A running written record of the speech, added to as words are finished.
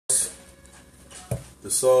The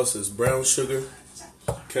sauce is brown sugar,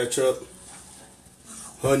 ketchup,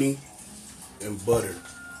 honey, and butter.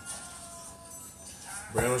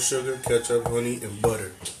 Brown sugar, ketchup, honey, and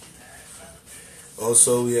butter.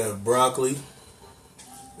 Also, we have broccoli,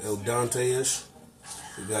 el dente-ish.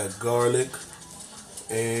 We got garlic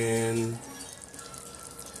and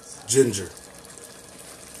ginger.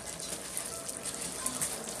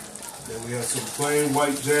 Then we have some plain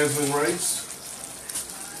white jasmine rice.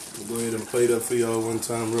 We'll go ahead and plate up for y'all one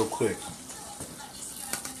time real quick.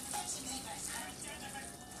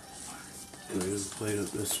 Let's plate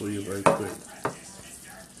up this for you right quick.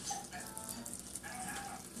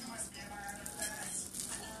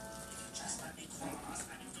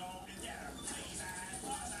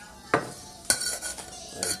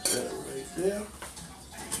 Like that right there.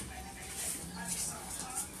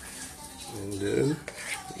 And then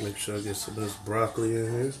make sure I get some of this broccoli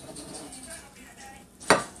in here.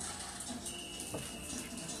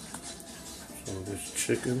 Some of this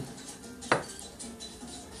chicken.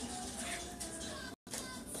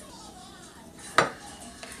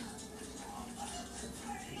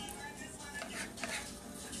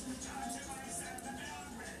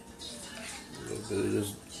 A little bit of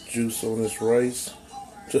this juice on this rice,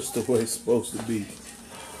 just the way it's supposed to be.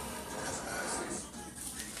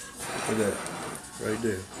 Look at that, right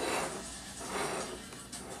there.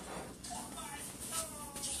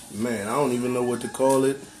 Man, I don't even know what to call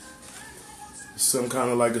it. It's some kind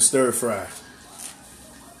of like a stir fry.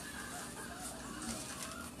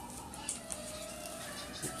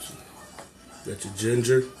 Got your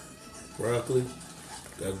ginger, broccoli,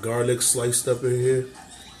 got garlic sliced up in here.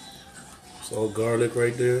 It's all garlic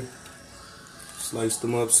right there. Slice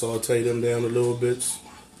them up, saute them down a little bit.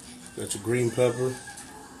 Got your green pepper.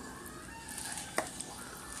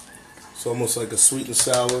 It's almost like a sweet and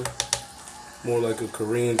sour, more like a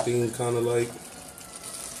Korean theme kind of like.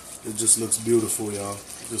 It just looks beautiful, y'all.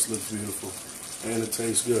 It just looks beautiful. And it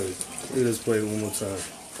tastes good. Look at this plate one more time.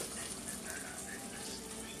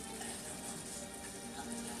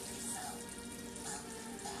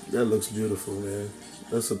 That looks beautiful, man.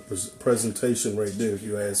 That's a presentation right there, if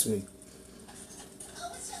you ask me.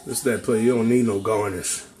 It's that plate. You don't need no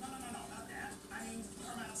garnish.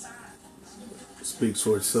 It speaks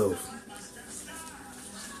for itself.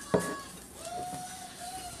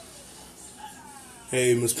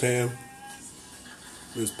 Hey, Miss Pam.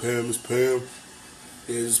 Miss Pam.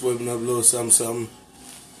 Yeah, just whipping up a little something.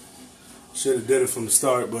 Should have did it from the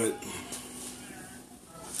start, but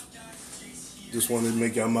just wanted to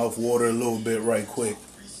make your mouth water a little bit right quick.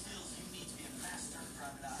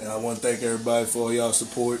 And I want to thank everybody for all y'all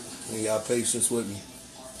support and y'all patience with me.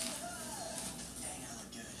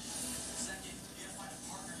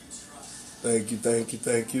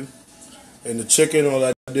 Thank you. And the chicken, all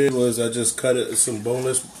I did was I just cut it, some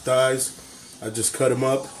boneless thighs. I just cut them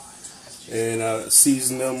up and I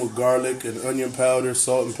seasoned them with garlic and onion powder,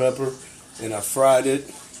 salt and pepper, and I fried it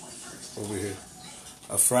over here.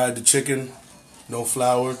 I fried the chicken, no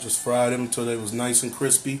flour, just fried them until they was nice and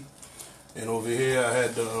crispy. And over here I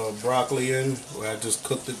had the broccoli in, where I just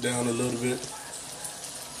cooked it down a little bit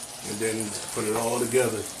and then put it all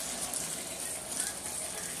together.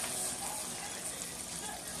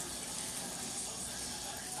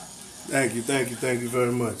 Thank you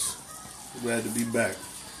very much. Glad to be back.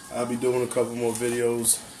 I'll be doing a couple more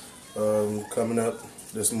videos coming up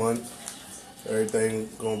this month. Everything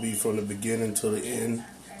gonna be from the beginning to the end.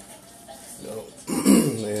 You know,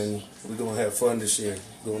 and we're gonna have fun this year.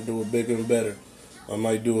 We're gonna do it bigger and better. I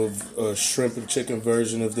might do a shrimp and chicken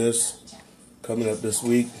version of this coming up this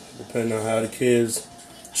week, depending on how the kids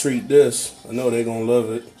treat this. I know they're gonna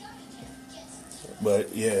love it.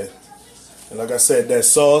 But yeah, and like I said, that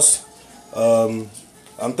sauce. I'm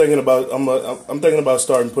thinking about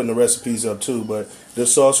starting putting the recipes up too. But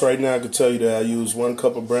this sauce right now, I can tell you that I use 1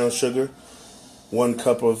 cup of brown sugar, 1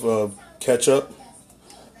 cup of ketchup.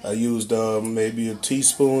 I used maybe a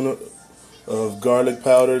teaspoon of garlic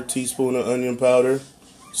powder, teaspoon of onion powder,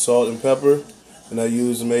 salt and pepper, and I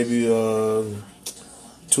used maybe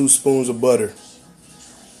 2 spoons of butter.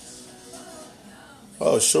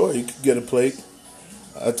 Oh, sure, you can get a plate.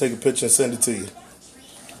 I'll take a picture and send it to you.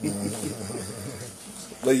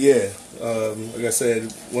 But yeah, like I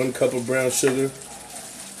said, 1 cup of brown sugar,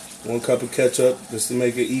 1 cup of ketchup, just to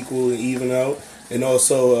make it equal and even out. And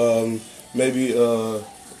also maybe,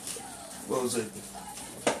 what was it?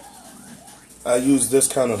 I use this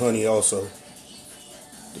kind of honey also.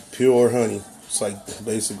 The pure honey. It's like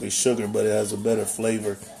basically sugar, but it has a better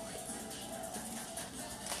flavor.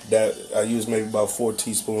 That I use maybe about 4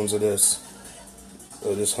 teaspoons of this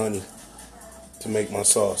honey. to make my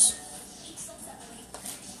sauce.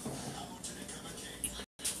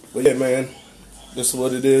 But yeah, man, this is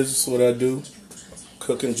what it is. This is what I do.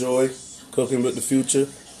 Cooking joy, cooking with the future.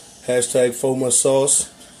 #FOMA sauce.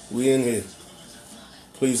 We in here.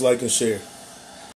 Please like and share.